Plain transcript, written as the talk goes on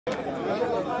Thank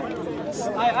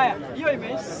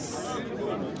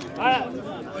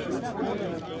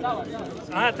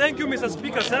you, Mr.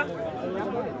 Speaker, sir.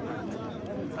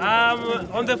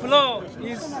 On the floor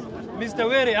is Mr.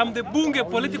 Were. I'm the Bunge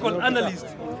political analyst.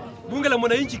 Bunge la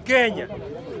Mwenyewe Kenya.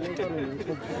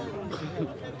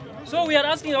 So we are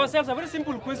asking ourselves a very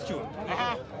simple question.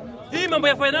 Hii mambo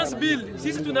ya finance bill,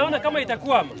 sisi tunaona kama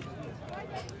itakwama.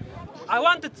 I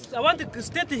want to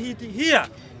state it here,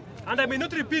 and I may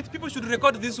not repeat, people should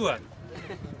record this one,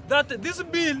 that this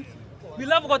bill will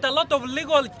have got a lot of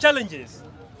legal challenges.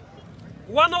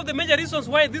 One of the major reasons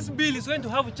why this bill is going to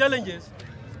have challenges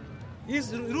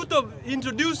is the route of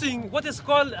introducing what is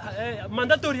called a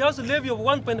mandatory house levy of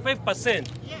 1.5%.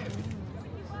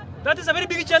 That is a very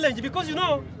big challenge because, you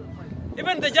know,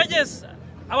 even the judges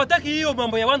hawataki hiyo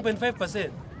mambo ya 1.5%.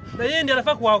 Na yeye ndiye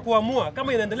anafaa kuamua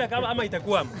kama inaendelea kama ama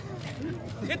itakuwa.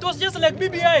 It was just like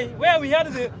BBI where we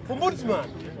had the ombudsman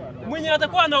mwenye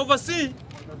atakuwa na oversee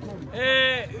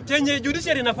chenye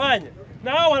judiciary inafanya.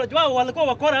 Na wao walikuwa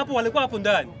wakora hapo, walikuwa hapo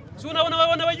ndani. Si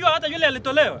wanawajua hata yule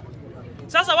alitolewa.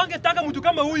 Sasa wangetaka mtu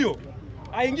kama huyo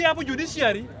aingie hapo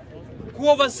judiciary ku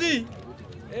oversee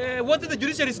what the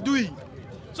judiciary is doing.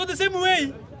 So the same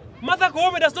way Martha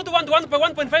Koome does not want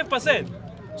 1.5%.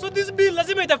 So this bill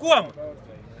lazima itakuwa.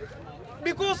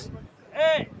 Because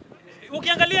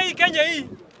ukiangalia hii Kenya hii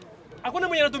hakuna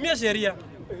mwenye anatumia sheria.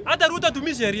 Hata Ruto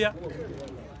atumii sheria.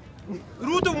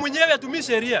 Ruto mwenyewe atumii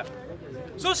sheria.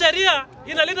 So sheria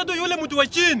inalinda tu yule mtu wa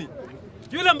chini.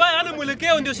 Yule ambaye hana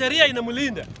mwelekeo ndio sheria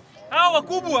inamlinda. Hao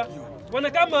wakubwa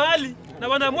wanakaa mahali na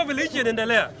wanaamua vile nchi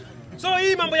inaendelea. So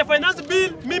hii mambo ya finance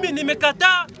bill mimi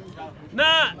nimekataa,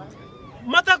 na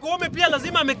Martha Koome pia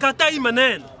lazima amekataa hii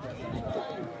maneno.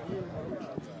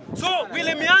 So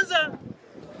vile mianza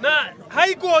na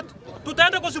High Court,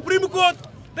 tutaenda kwa Supreme Court,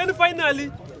 then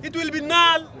finally it will be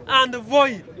null and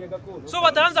void. So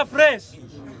wataanza fresh.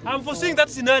 I'm foreseeing that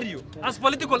scenario as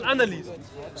political analyst.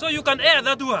 So you can air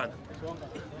that one.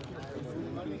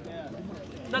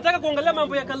 Nataka kuangalia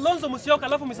mambo ya Kalonzo Musyoka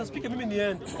alafu Mr. Speaker mimi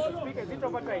niende.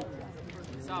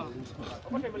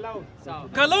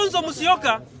 Kalonzo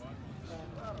Musyoka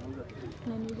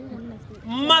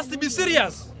must be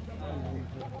serious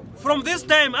from this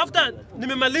time after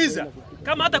nimemaliza.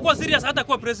 Kama hata kuwa serious hata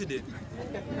kuwa president.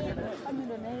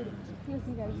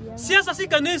 Siasa si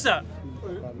kanisa.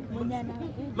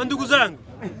 Mandugu zangu.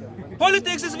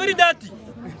 Politics is very dirty.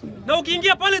 Na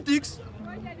ukiingia politics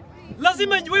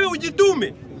lazima wewe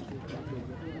ujitume.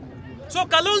 So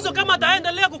Kalonzo kama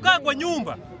ataendelea kukaa kwa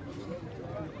nyumba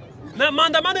na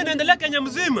maandamano inaendelea Kenya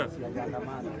mzima,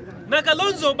 na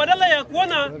Kalonzo badala ya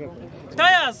kuona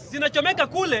tires zinachomeka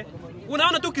kule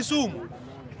unaona tu Kisumu.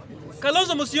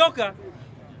 Kalonzo Musyoka,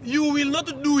 you will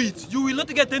not do it. You will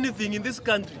not get anything in this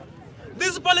country.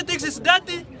 This politics is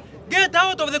dirty. Get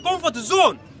out of the comfort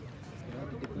zone.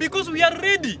 Because we are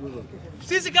ready.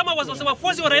 Sisi kama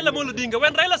wafuasi wa Raila Odinga,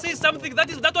 when Raila says something,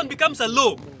 that one becomes a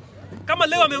law. Kama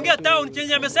leo ameongea town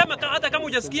chenye amesema hata kama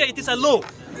hujasikia, it is a law.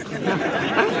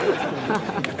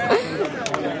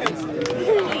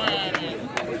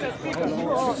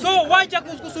 So wacha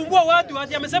kusumbua watu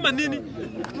ati amesema nini?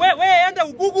 Wewe enda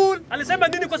Google alisema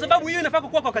nini, kwa sababu hiyo inafaa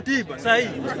kuwa kwa katiba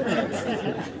sahihi.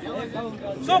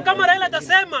 So kama Raila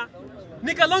atasema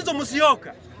ni Kalonzo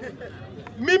Musyoka,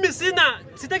 mimi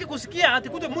sitaki kusikia ati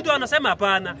mtu anasema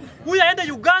hapana. Huyu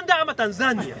aende Uganda ama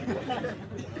Tanzania.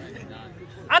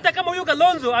 Hata kama huyo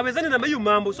Kalonzo awezani na hiyo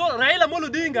mambo. So Raila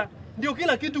Odinga ndio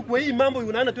kila kitu kwa hii mambo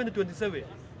unaona 2027.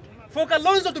 For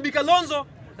Kalonzo to be Kalonzo,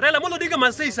 Raila Odinga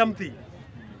must say something.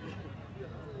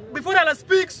 Before Raila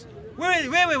speaks,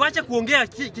 wewe wacha kuongea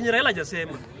kinyi Raila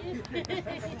hajasema.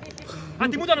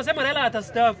 Ati mtu anasema Raila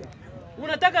atastaafu.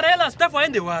 Unataka Raila astaafu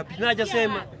aende wapi? Na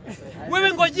hajasema.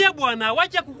 Wewe ngojea bwana,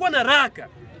 wacha kukua na raka.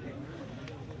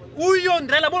 Huyo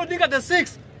Raila Odinga the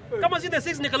 6th. Kama si the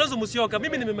 6th ni Kalonzo Musyoka,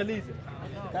 mimi nimemaliza.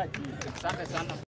 Asante sana.